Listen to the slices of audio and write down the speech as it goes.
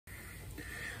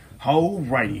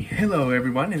Alrighty, hello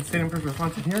everyone, it's Stand First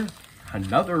Responsive here.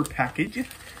 Another package.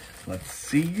 Let's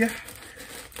see.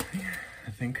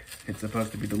 I think it's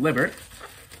supposed to be delivered.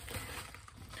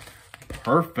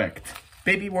 Perfect.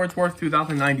 Baby Wordsworth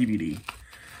 2009 DVD.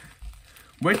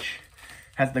 Which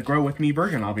has the Grow With Me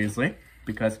version, obviously.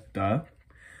 Because, duh.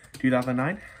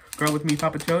 2009. Grow With Me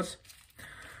puppet shows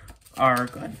are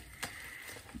good.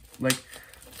 Like,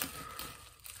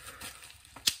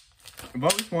 I've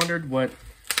always wondered what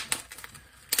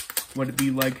would it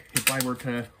be like if I were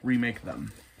to remake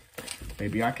them.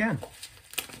 Maybe I can.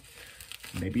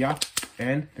 Maybe I,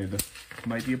 and there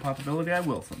might be a possibility I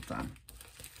will sometime.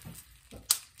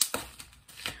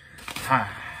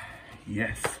 Ah,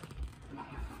 yes.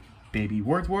 Baby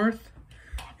Wordsworth.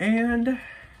 And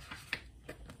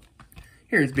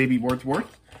here's Baby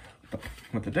Wordsworth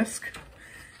with the disc.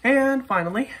 And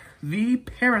finally, the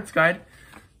Parents Guide.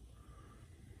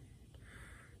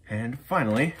 And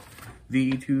finally,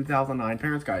 the 2009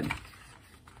 Parents Guide.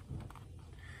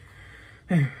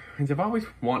 As I've always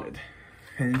wanted.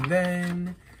 And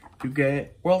then you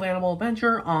get World Animal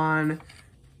Adventure on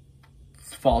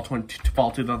fall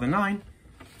 2009.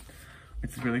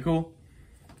 It's really cool.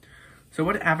 So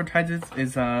what it advertises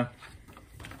is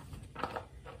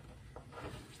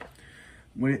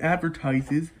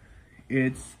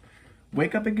it's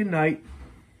Wake Up and Good Night,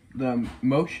 the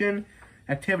motion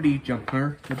activity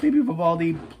jumper, the Baby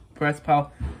Vivaldi press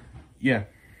pal, yeah,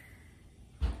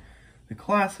 the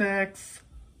classics,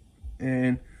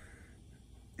 and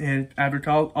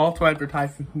also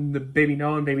advertising the Baby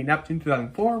Noah and Baby Neptune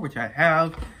 2004, which I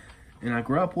have and I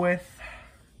grew up with.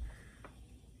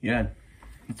 Yeah,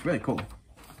 it's really cool.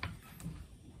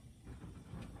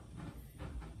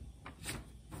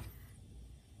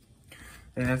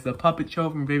 It has the puppet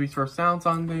show from Baby's First Sounds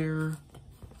on there.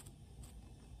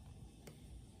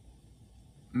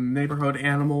 Neighborhood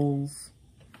animals.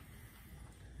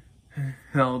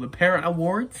 Now the parent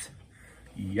awards.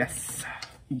 Yes.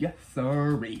 Yes,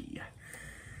 sirree.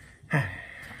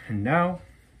 And now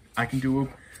I can do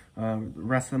the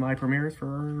rest of my premieres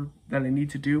that I need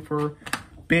to do for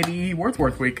Baby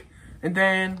Wordsworth week. And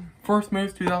then First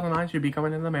Moves 2009 should be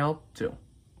coming in the mail too.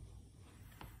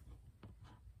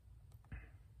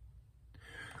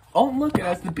 Oh, look, it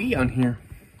has the bee on here.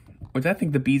 Which I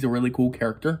think the bee's a really cool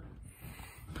character.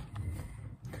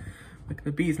 Like,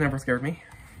 the bees never scared me.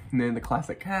 And then the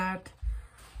classic cat.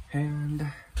 And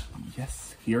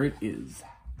yes, here it is.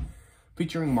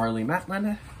 Featuring Marlee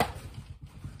Matlin.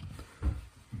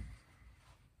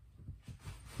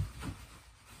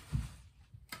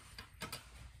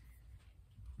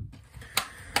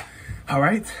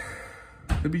 Alright.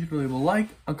 Hope you really will like,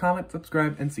 comment,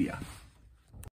 subscribe, and see ya.